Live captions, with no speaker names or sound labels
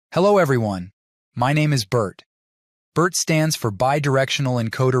Hello everyone, my name is Bert. Bert stands for Bi-directional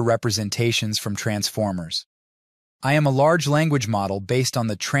Encoder Representations from Transformers. I am a large language model based on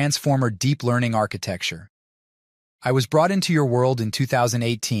the Transformer deep learning architecture. I was brought into your world in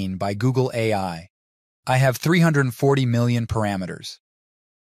 2018 by Google AI. I have 340 million parameters.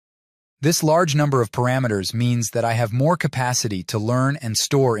 This large number of parameters means that I have more capacity to learn and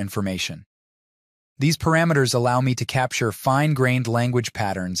store information. These parameters allow me to capture fine-grained language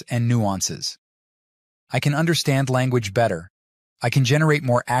patterns and nuances. I can understand language better. I can generate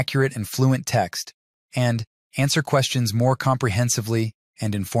more accurate and fluent text, and answer questions more comprehensively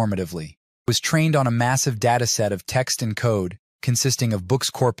and informatively. I was trained on a massive dataset of text and code consisting of Books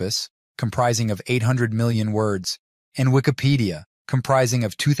Corpus, comprising of 800 million words, and Wikipedia, comprising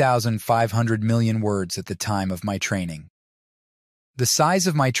of 2,500 million words at the time of my training. The size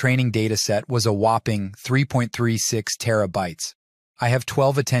of my training dataset was a whopping 3.36 terabytes. I have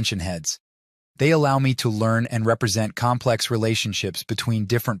 12 attention heads. They allow me to learn and represent complex relationships between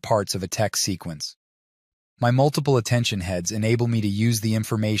different parts of a text sequence. My multiple attention heads enable me to use the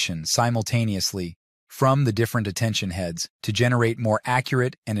information simultaneously from the different attention heads to generate more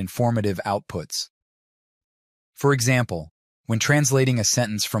accurate and informative outputs. For example, when translating a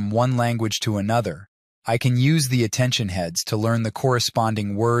sentence from one language to another, I can use the attention heads to learn the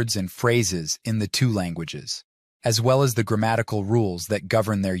corresponding words and phrases in the two languages, as well as the grammatical rules that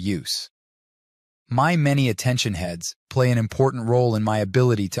govern their use. My many attention heads play an important role in my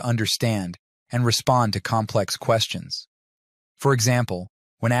ability to understand and respond to complex questions. For example,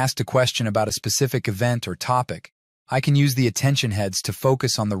 when asked a question about a specific event or topic, I can use the attention heads to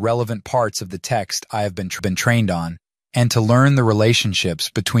focus on the relevant parts of the text I have been trained on, and to learn the relationships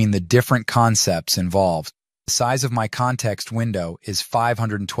between the different concepts involved. The size of my context window is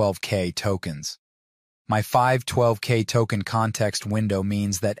 512K tokens. My 512K token context window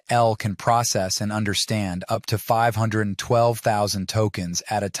means that L can process and understand up to 512,000 tokens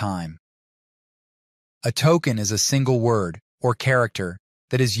at a time. A token is a single word or character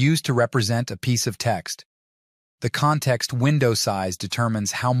that is used to represent a piece of text. The context window size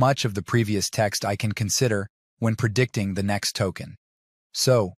determines how much of the previous text I can consider when predicting the next token.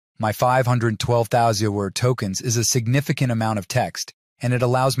 So, my 512,000 word tokens is a significant amount of text, and it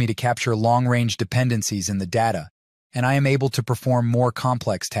allows me to capture long-range dependencies in the data, and I am able to perform more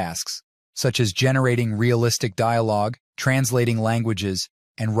complex tasks, such as generating realistic dialogue, translating languages,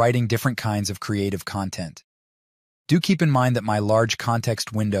 and writing different kinds of creative content. Do keep in mind that my large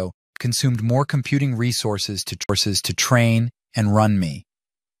context window consumed more computing resources to train and run me.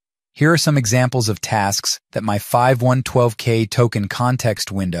 Here are some examples of tasks that my 512K token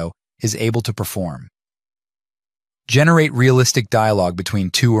context window is able to perform. Generate realistic dialogue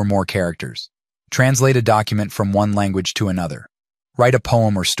between two or more characters. Translate a document from one language to another. Write a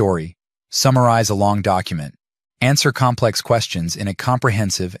poem or story. Summarize a long document. Answer complex questions in a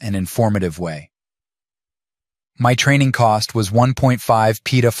comprehensive and informative way. My training cost was 1.5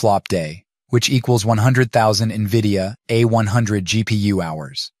 petaflop day, which equals 100,000 NVIDIA A100 GPU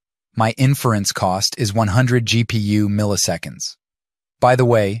hours. My inference cost is 100 GPU milliseconds. By the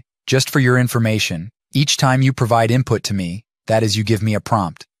way, just for your information, each time you provide input to me, that is, you give me a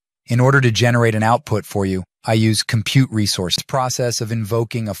prompt, in order to generate an output for you, I use compute resource. The process of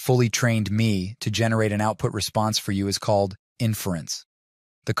invoking a fully trained me to generate an output response for you is called inference.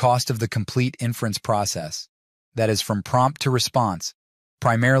 The cost of the complete inference process, that is from prompt to response,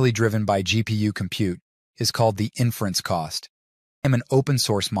 primarily driven by GPU compute, is called the inference cost. I am an open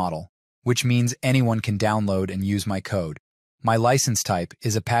source model, which means anyone can download and use my code. My license type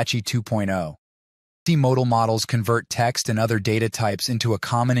is Apache 2.0. Multimodal models convert text and other data types into a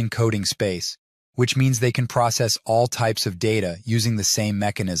common encoding space, which means they can process all types of data using the same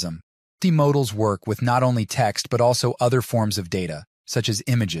mechanism. Multimodals work with not only text but also other forms of data, such as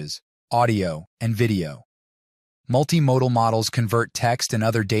images, audio, and video. Multimodal models convert text and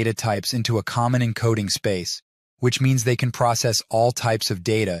other data types into a common encoding space, which means they can process all types of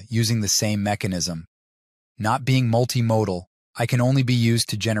data using the same mechanism. Not being multimodal, I can only be used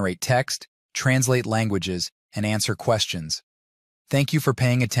to generate text, translate languages, and answer questions. Thank you for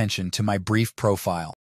paying attention to my brief profile.